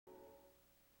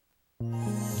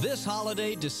This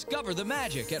holiday, discover the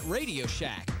magic at Radio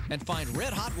Shack and find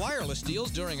red-hot wireless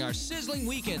deals during our sizzling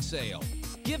weekend sale.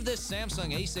 Give this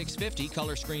Samsung A650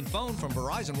 color screen phone from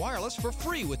Verizon Wireless for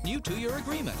free with new 2-year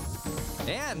agreement.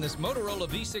 And this Motorola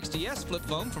V60s flip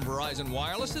phone from Verizon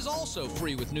Wireless is also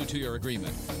free with new 2-year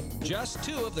agreement. Just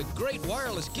 2 of the great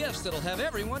wireless gifts that'll have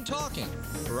everyone talking.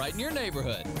 Right in your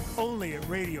neighborhood. Only at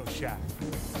Radio Shack.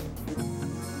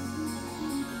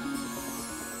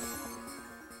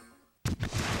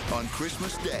 On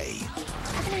Christmas Day.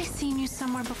 Haven't I seen you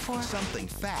somewhere before? Something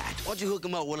fat. Why don't you hook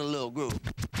him up with a little group?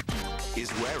 Is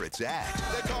where it's at.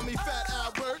 They call me Fat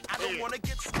Albert. I don't want to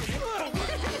get scared.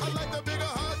 I like the bigger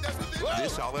hug. That's what they...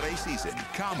 This holiday season,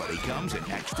 comedy comes in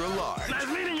extra large. Nice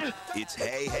meeting you. It's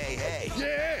Hey, Hey, Hey.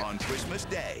 Yeah. On Christmas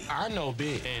Day. I know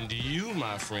big. And you,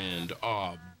 my friend,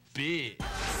 are big.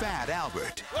 Fat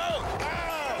Albert. Whoa.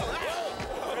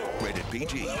 Oh. Rated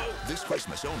PG. This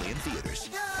Christmas only in theaters.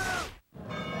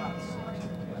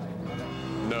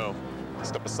 No.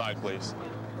 Step aside, please.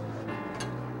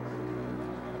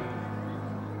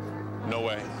 No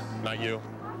way. Not you.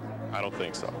 I don't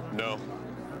think so. No.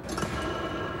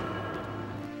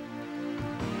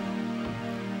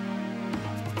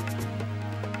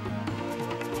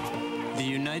 The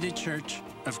United Church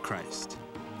of Christ.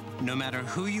 No matter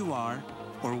who you are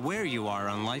or where you are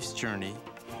on life's journey,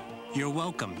 you're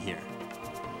welcome here.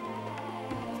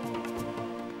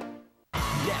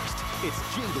 Next,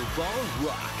 it's Jingle Ball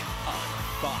Rock on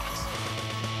Fox.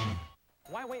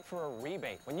 Why wait for a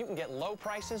rebate when you can get low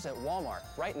prices at Wal-Mart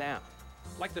right now?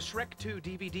 Like the Shrek 2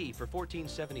 DVD for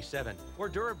 $14.77 or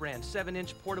Durabrand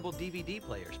 7-inch portable DVD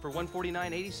players for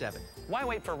 $149.87. Why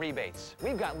wait for rebates?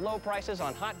 We've got low prices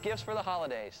on hot gifts for the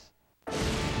holidays.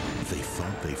 They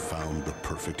thought they found the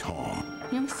perfect home.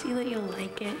 You'll see that you'll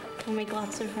like it. We'll make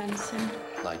lots of friends soon.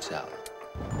 Lights out.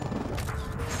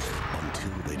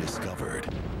 Until they discovered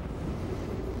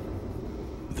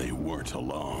they weren't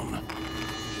alone.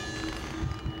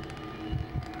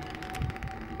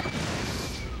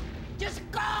 Just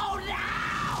go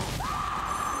now!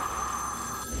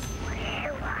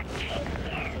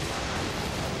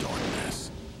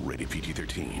 Darkness. Rated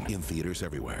PG-13. In theaters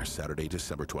everywhere. Saturday,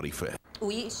 December 25th.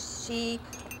 Oishii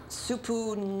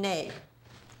supu ne.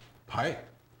 はい。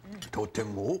とて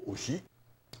も美味しい。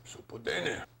スープで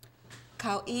ね。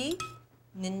Kaui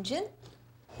ninjin.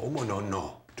 本物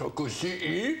のタクシ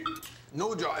ー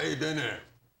のじゃえでね。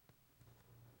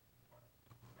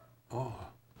あ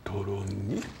あ、とろ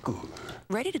肉。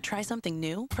 Ready to try something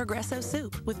new? Progresso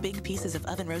Soup. With big pieces of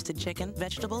oven-roasted chicken,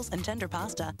 vegetables, and tender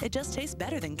pasta, it just tastes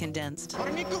better than condensed.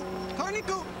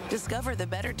 Discover the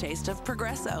better taste of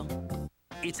Progresso.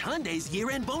 It's Hyundai's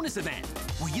year-end bonus event,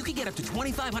 where you can get up to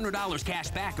 $2,500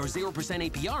 cash back or 0%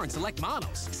 APR in select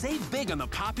models. Save big on the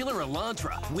popular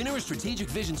Elantra, winner of Strategic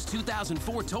Vision's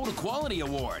 2004 Total Quality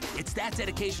Award. It's that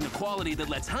dedication to quality that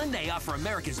lets Hyundai offer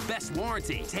America's best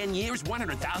warranty, 10 years,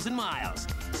 100,000 miles.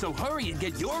 So hurry and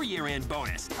get your year-end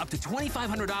bonus, up to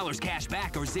 $2,500 cash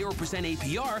back or 0%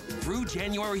 APR through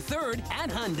January 3rd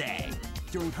at Hyundai.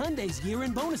 During Hyundai's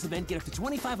year-end bonus event, get up to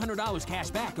 $2,500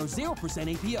 cash back or 0%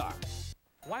 APR.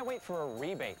 Why wait for a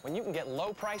rebate when you can get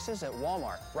low prices at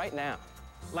Walmart right now?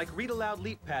 Like Read Aloud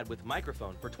Leap Pad with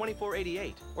microphone for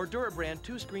 $24.88 or Durabrand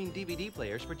 2-screen DVD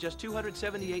players for just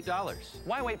 $278.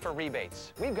 Why wait for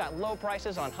rebates? We've got low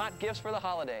prices on hot gifts for the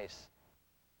holidays.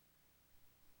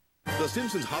 The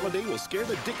Simpsons holiday will scare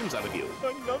the dickens out of you.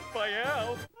 Enough by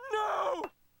Al.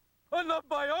 No! Enough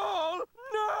by all.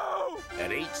 No!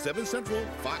 At 8, 7 Central,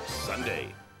 Fox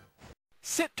Sunday.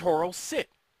 Sit, Toro, sit.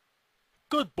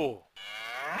 Good bull.